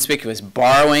 The conspicuous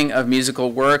borrowing of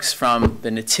musical works from the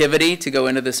Nativity to go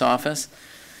into this office,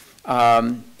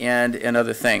 and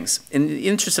other things. In the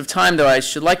interest of time, though, I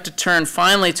should like to turn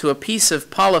finally to a piece of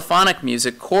polyphonic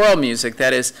music, choral music,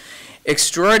 that is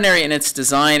extraordinary in its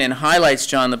design and highlights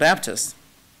John the Baptist.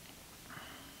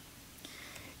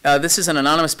 This is an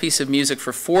anonymous piece of music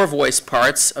for 4 voice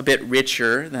parts, a bit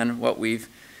richer than what we've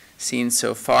seen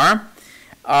so far,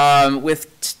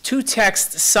 with 2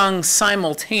 texts sung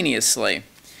simultaneously.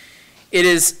 It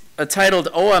is titled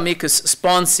O Amicus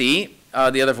Sponsi.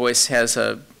 The other voice has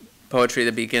a poetry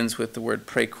that begins with the word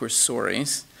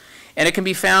precursoris, and it can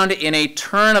be found in a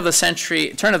turn of the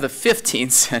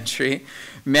 15th century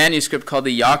manuscript called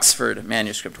the Yoxford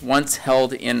manuscript, once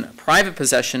held in private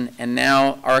possession and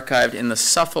now archived in the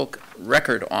Suffolk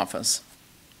Record Office.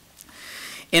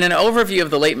 In an overview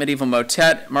of the late medieval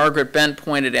motet, Margaret Bent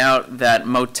pointed out that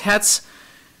motets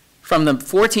from the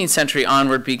 14th century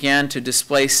onward began to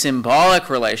display symbolic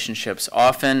relationships,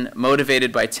 often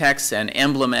motivated by texts and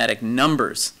emblematic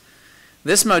numbers.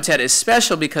 This motet is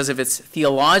special because of its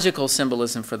theological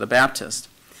symbolism for the Baptist.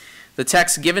 The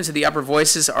texts given to the upper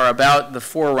voices are about the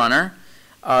forerunner,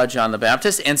 John the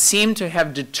Baptist, and seem to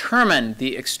have determined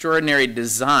the extraordinary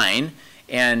design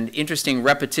and interesting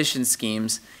repetition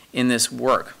schemes in this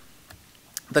work.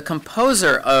 The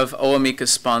composer of O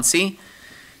Amicus Sponsi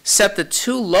set the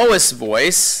 2 lowest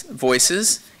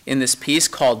voices in this piece,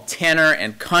 called tenor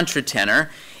and contratenor,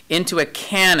 into a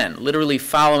canon, literally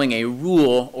following a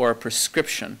rule or a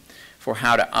prescription for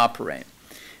how to operate,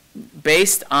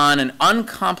 based on an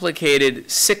uncomplicated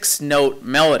 6-note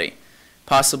melody,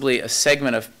 possibly a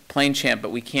segment of plain chant,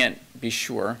 but we can't be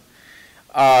sure,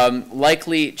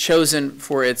 likely chosen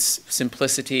for its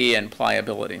simplicity and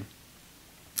pliability.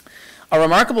 A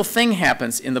remarkable thing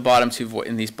happens in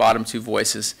these bottom 2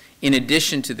 voices, in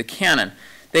addition to the canon.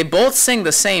 They both sing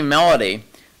the same melody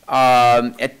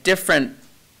at different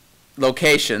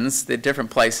locations, the different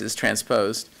places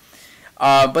transposed,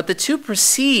 but the 2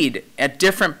 proceed at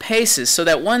different paces, so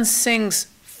that one sings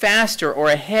faster or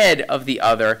ahead of the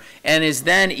other and is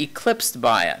then eclipsed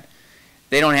by it.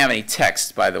 They don't have any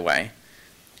text, by the way.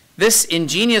 This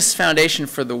ingenious foundation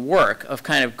for the work of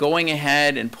kind of going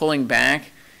ahead and pulling back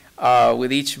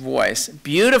with each voice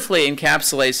beautifully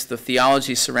encapsulates the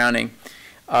theology surrounding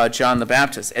John the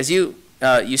Baptist. As you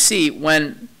see,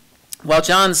 while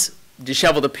John's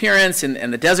disheveled appearance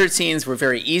and the desert scenes were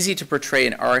very easy to portray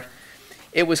in art,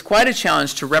 it was quite a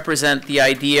challenge to represent the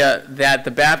idea that the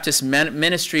Baptist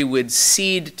ministry would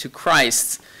cede to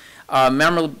Christ's,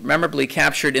 memorably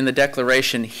captured in the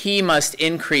declaration, "He must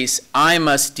increase, I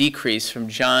must decrease," from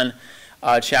John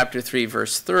chapter 3,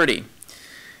 verse 30.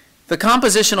 The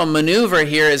compositional maneuver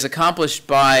here is accomplished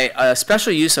by a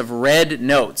special use of red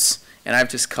notes, and I've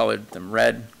just colored them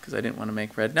red because I didn't want to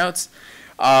make red notes,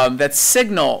 that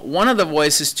signal one of the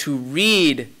voices to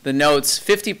read the notes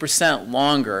 50%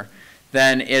 longer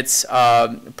than its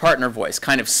partner voice,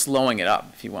 kind of slowing it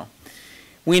up, if you will.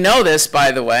 We know this,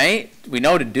 by the way, we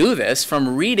know to do this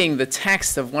from reading the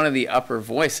text of one of the upper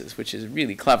voices, which is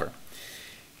really clever.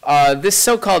 This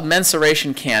so-called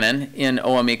mensuration canon in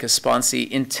O Amicus Sponsi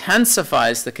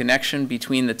intensifies the connection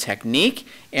between the technique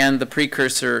and the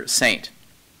precursor saint.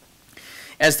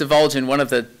 As divulged in one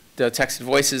of the texted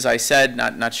voices I said,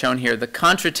 not shown here, the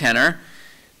contratenor,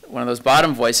 one of those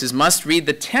bottom voices, must read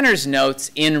the tenor's notes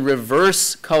in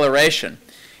reverse coloration.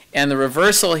 And the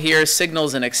reversal here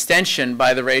signals an extension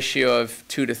by the ratio of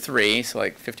 2 to 3, so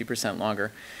like 50%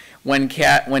 longer, when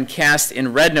cast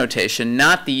in red notation,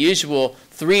 not the usual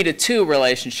 3 to 2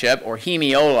 relationship, or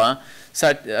hemiola,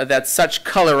 that such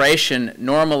coloration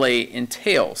normally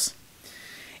entails.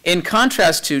 In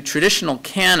contrast to traditional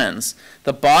canons,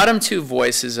 the bottom 2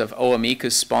 voices of O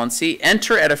Amicus Sponsi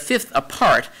enter at a fifth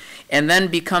apart and then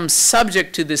become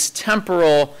subject to this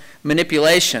temporal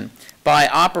manipulation by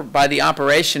the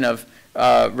operation of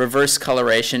reverse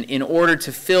coloration in order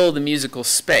to fill the musical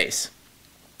space.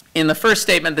 In the first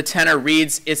statement, the tenor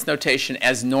reads its notation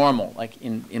as normal, like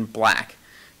in black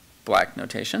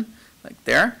notation, like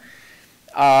there,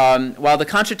 while the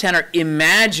contratenor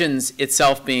imagines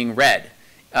itself being read,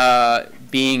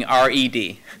 being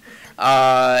R-E-D.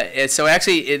 So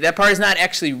actually, that part is not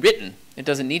actually written. It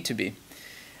doesn't need to be.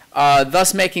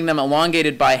 Thus making them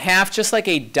elongated by half, just like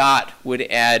a dot would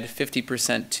add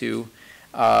 50% to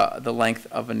the length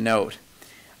of a note,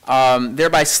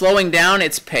 thereby slowing down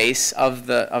its pace of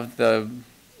the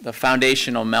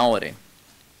foundational melody.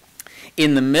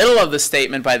 In the middle of the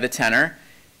statement by the tenor,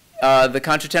 the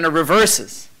contratenor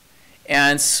reverses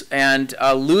and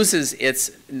loses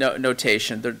its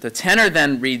notation. The tenor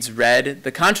then reads red,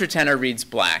 the contratenor reads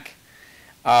black,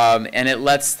 and it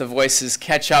lets the voices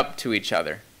catch up to each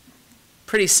other.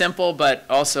 Pretty simple, but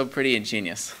also pretty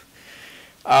ingenious.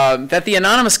 That the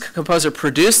anonymous composer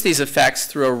produced these effects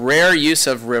through a rare use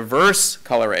of reverse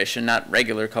coloration, not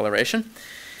regular coloration,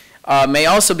 may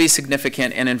also be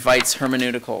significant and invites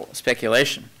hermeneutical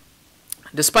speculation.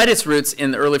 Despite its roots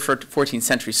in the early 14th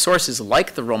century sources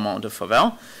like the Roman de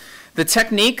Fauvel, the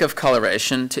technique of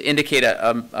coloration to indicate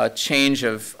a change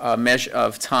of measure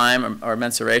of time or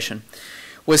mensuration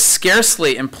was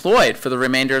scarcely employed for the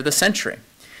remainder of the century.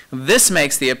 This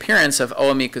makes the appearance of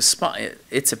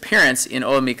its appearance in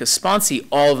O amicus sponsi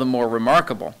all the more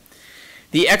remarkable.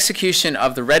 The execution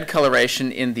of the red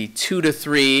coloration in the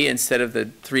 2:3 instead of the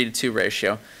 3:2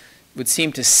 ratio would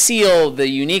seem to seal the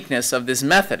uniqueness of this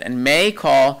method and may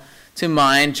call to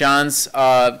mind John's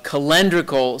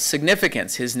calendrical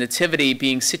significance, his nativity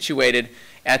being situated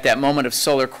at that moment of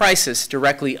solar crisis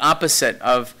directly opposite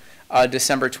of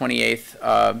December 28th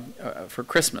for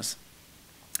Christmas.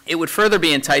 It would further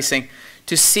be enticing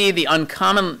to see the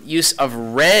uncommon use of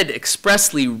red,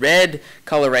 expressly red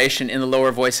coloration in the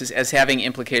lower voices as having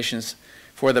implications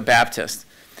for the Baptist.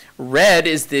 Red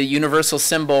is the universal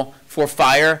symbol for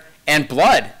fire and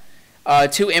blood,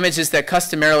 two images that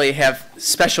customarily have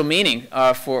special meaning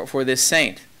for this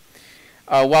saint.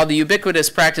 While the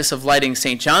ubiquitous practice of lighting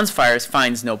St. John's fires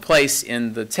finds no place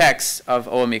in the text of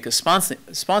O amicus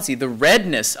sponsi, the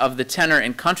redness of the tenor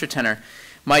and contratenor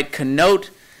might connote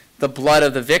the blood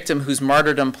of the victim whose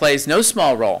martyrdom plays no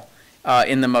small role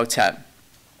in the motet.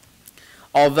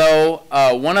 Although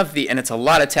one of the, and it's a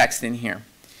lot of text in here,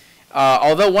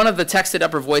 although one of the texted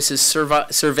upper voices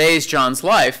surveys John's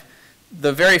life,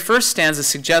 the very first stanza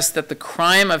suggests that the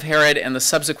crime of Herod and the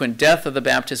subsequent death of the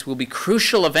Baptist will be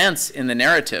crucial events in the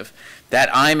narrative, that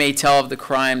I may tell of the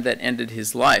crime that ended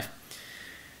his life.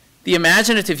 The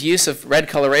imaginative use of red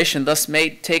coloration thus may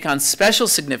take on special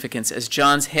significance as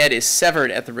John's head is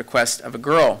severed at the request of a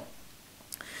girl.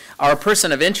 Our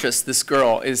person of interest, this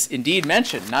girl, is indeed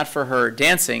mentioned, not for her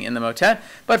dancing in the motet,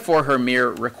 but for her mere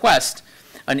request.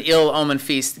 An ill-omened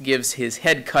feast gives his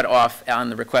head cut off on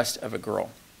the request of a girl.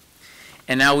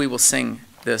 And now we will sing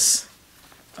this,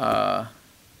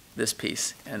 this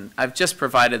piece. And I've just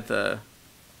provided the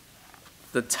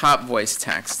top voice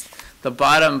text. The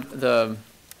bottom, the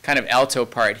kind of alto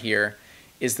part here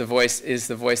is the voice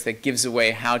that gives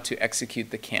away how to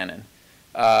execute the canon.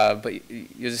 But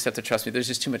you just have to trust me. There's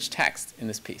just too much text in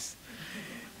this piece.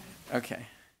 Okay.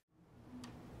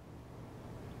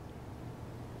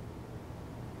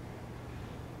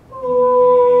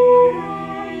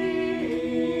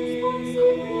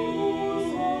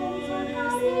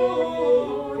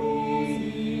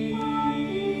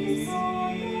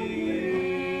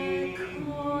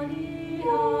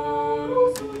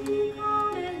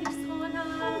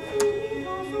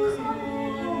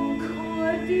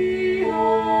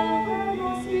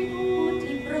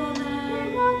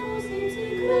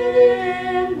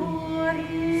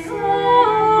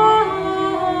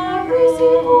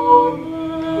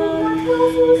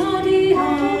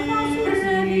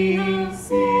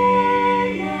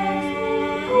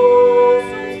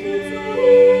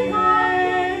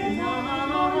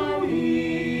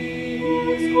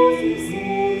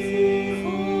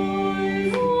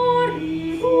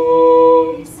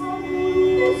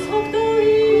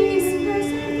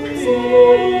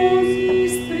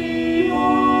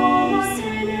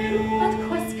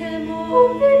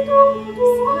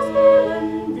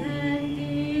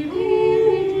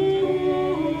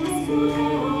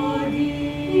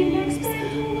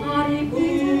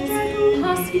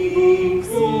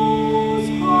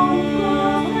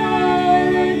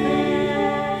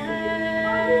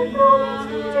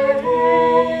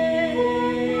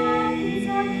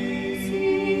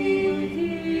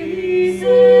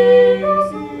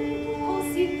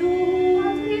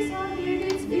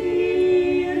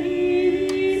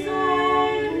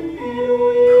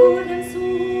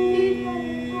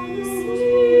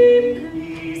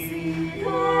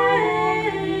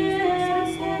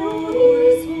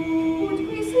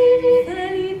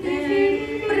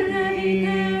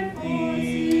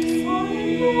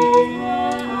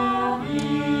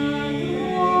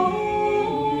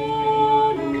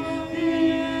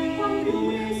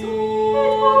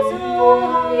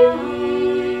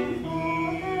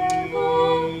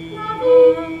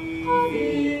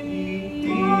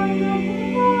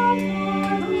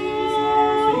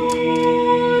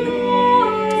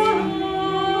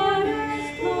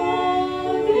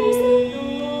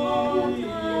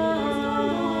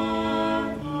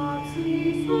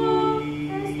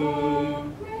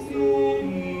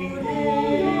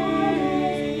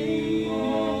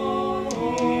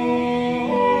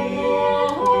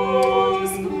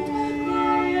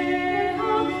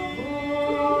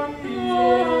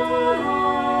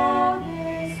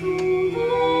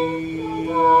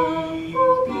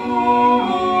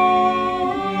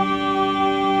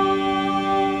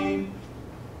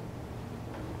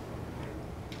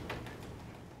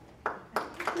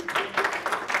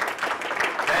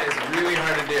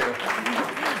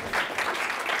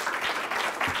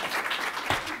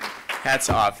 Hats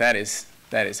off. That is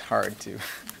hard to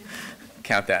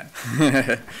count that.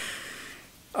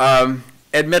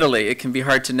 Admittedly, it can be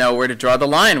hard to know where to draw the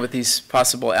line with these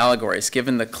possible allegories,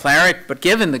 given the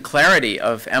clarity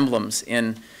of emblems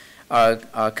in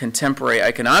contemporary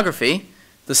iconography.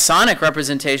 The sonic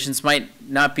representations might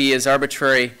not be as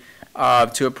arbitrary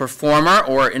to a performer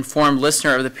or informed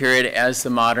listener of the period as the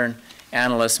modern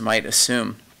analyst might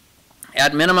assume.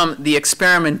 At minimum, the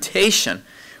experimentation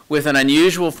with an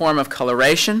unusual form of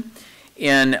coloration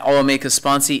in Olomeka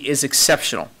Sponsi is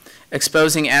exceptional,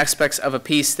 exposing aspects of a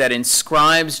piece that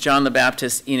inscribes John the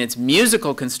Baptist in its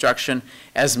musical construction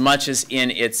as much as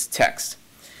in its text.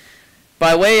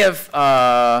 By way of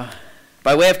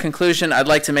conclusion, I'd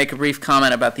like to make a brief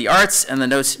comment about the arts and the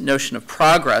notion of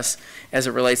progress as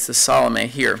it relates to Salome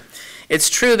here. It's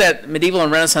true that medieval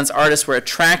and Renaissance artists were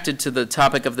attracted to the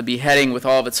topic of the beheading with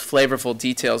all of its flavorful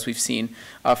details we've seen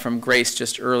from Grace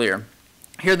just earlier.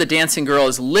 Here the dancing girl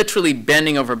is literally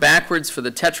bending over backwards for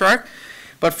the tetrarch,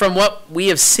 but from what we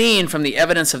have seen from the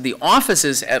evidence of the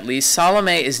offices at least,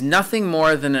 Salome is nothing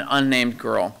more than an unnamed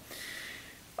girl.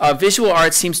 Visual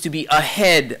art seems to be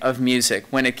ahead of music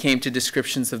when it came to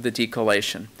descriptions of the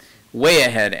decollation. Way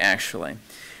ahead, actually.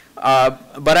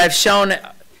 But I've shown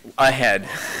ahead.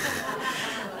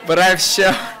 But I've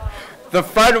shown, the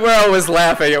front row was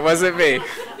laughing, it wasn't me.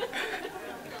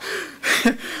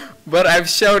 But I've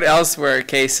showed elsewhere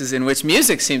cases in which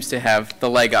music seems to have the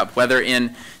leg up, whether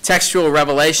in textual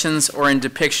revelations or in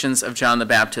depictions of John the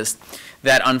Baptist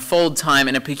that unfold time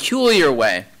in a peculiar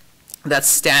way that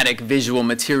static visual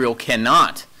material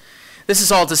cannot. This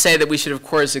is all to say that we should, of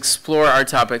course, explore our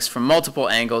topics from multiple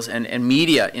angles and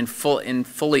media in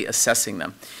fully assessing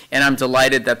them. And I'm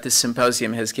delighted that this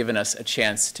symposium has given us a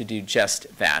chance to do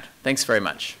just that. Thanks very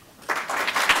much.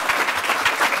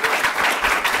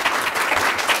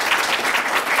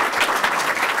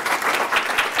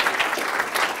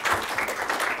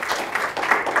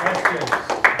 Questions,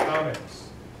 comments?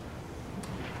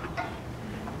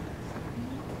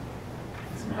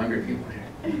 Some hungry people here.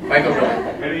 Michael, really.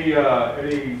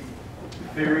 Any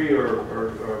theory or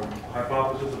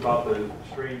hypothesis about the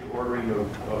strange ordering of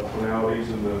tonalities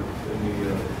in the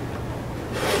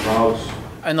lauds?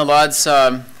 In the Lauds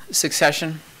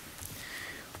succession?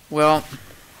 Well,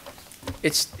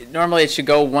 normally it should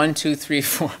go 1, 2, 3,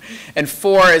 4. And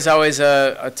 4 is always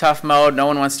a tough mode. No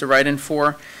one wants to write in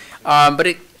 4.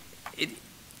 But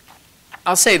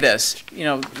I'll say this,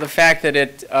 the fact that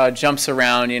it jumps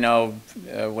around,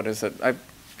 what is it? I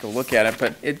go look at it,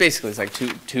 but it basically is like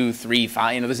 2, 3,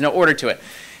 5. There's no order to it.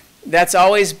 That's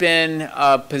always been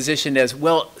positioned as,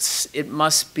 well, it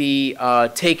must be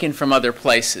taken from other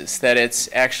places, that it's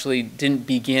actually didn't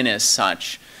begin as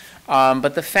such.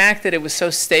 But the fact that it was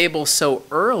so stable so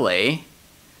early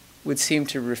would seem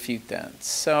to refute that.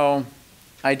 So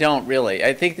I don't really.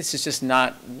 I think this is just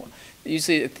not,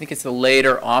 usually I think it's the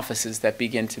later offices that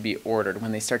begin to be ordered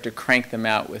when they start to crank them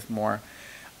out with more,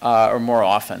 or more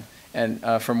often, and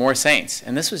for more saints.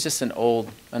 And this was just an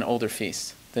older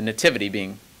feast, the Nativity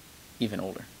being even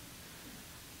older.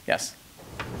 Yes?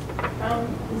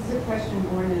 This is a question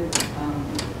born of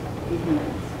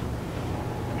ignorance.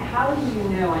 How do you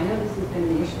know, I know this has been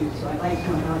an issue, so I'd like to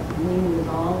know how it's being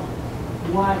resolved,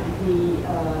 what the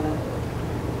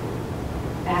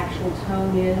actual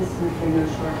tone is, since there are no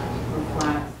sharps or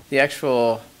flats? The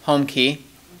actual home key?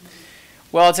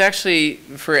 Well, it's actually,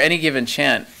 for any given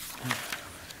chant,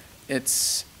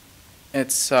 it's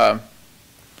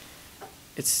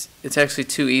actually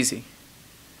too easy,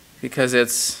 because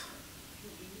it's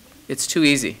too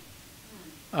easy.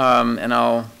 And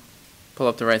I'll pull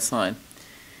up the right slide.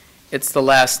 It's the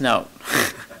last note.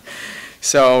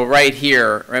 So right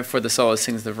here, right before the soloist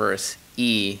sings the verse,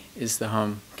 E is the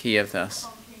home key of this.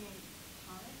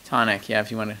 Tonic, yeah,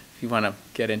 if you want to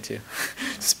get into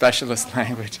specialist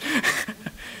language.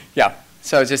 Yeah.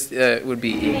 So just it would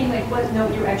be E. You mean like what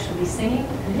note you're actually singing?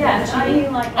 Yes, I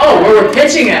mean like. Oh, where we're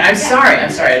pitching it. I'm sorry, I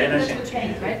didn't understand.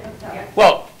 Change, right?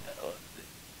 Well,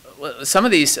 some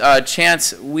of these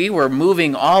chants, we were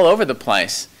moving all over the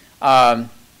place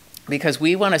because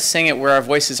we want to sing it where our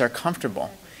voices are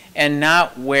comfortable and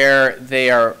not where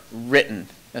they are written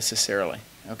necessarily.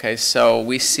 Okay, so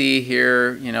we see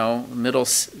here, middle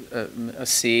a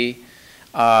C.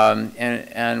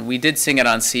 And we did sing it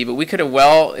on C, but we could have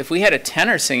if we had a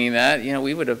tenor singing that,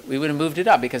 we would have moved it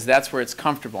up because that's where it's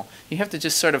comfortable. You have to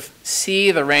just sort of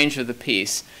see the range of the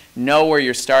piece, know where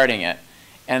you're starting it,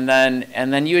 and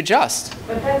then you adjust.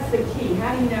 But that's the key.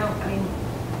 How do you know? I mean,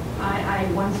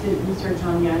 I once did research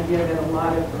on the idea that a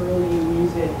lot of early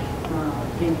music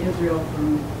in Israel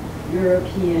from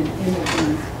European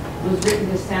immigrants was written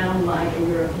to sound like a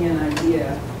European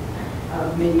idea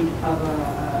of maybe of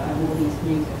a Middle East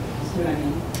music. You see what I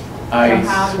mean? So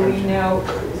how do we know,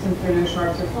 since there are no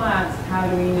sharps or flats, how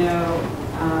do we know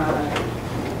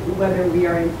whether we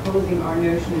are imposing our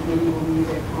notion of medieval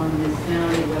music on this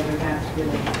sound, or whether that's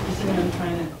really, you see what I'm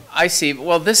trying to? I see.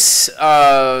 Well, this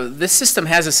system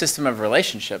has a system of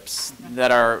relationships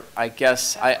that are, I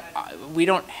guess, we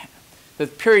don't, the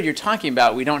period you're talking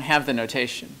about, we don't have the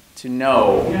notation to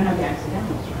know. You don't have the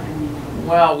accidentals, right? I mean,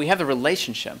 well, we have the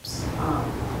relationships.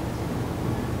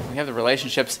 We have the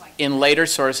relationships in later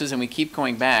sources, and we keep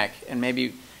going back, and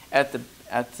maybe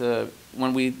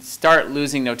when we start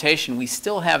losing notation, we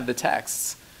still have the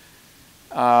texts.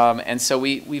 And so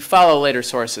we follow later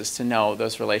sources to know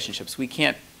those relationships. We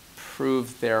can't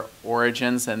prove their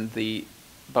origins,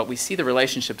 but we see the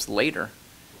relationships later.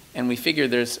 And we figure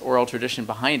there's oral tradition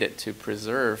behind it to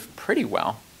preserve pretty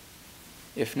well.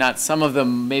 If not some of the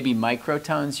maybe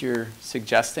microtones you're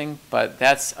suggesting, but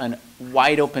that's a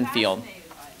wide open field.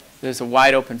 There's a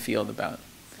wide open field about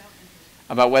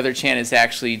whether chant is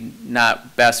actually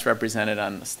not best represented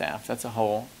on the staff. That's a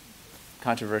whole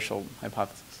controversial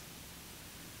hypothesis.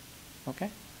 Okay?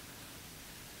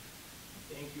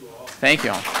 Thank you all. Thank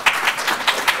you all.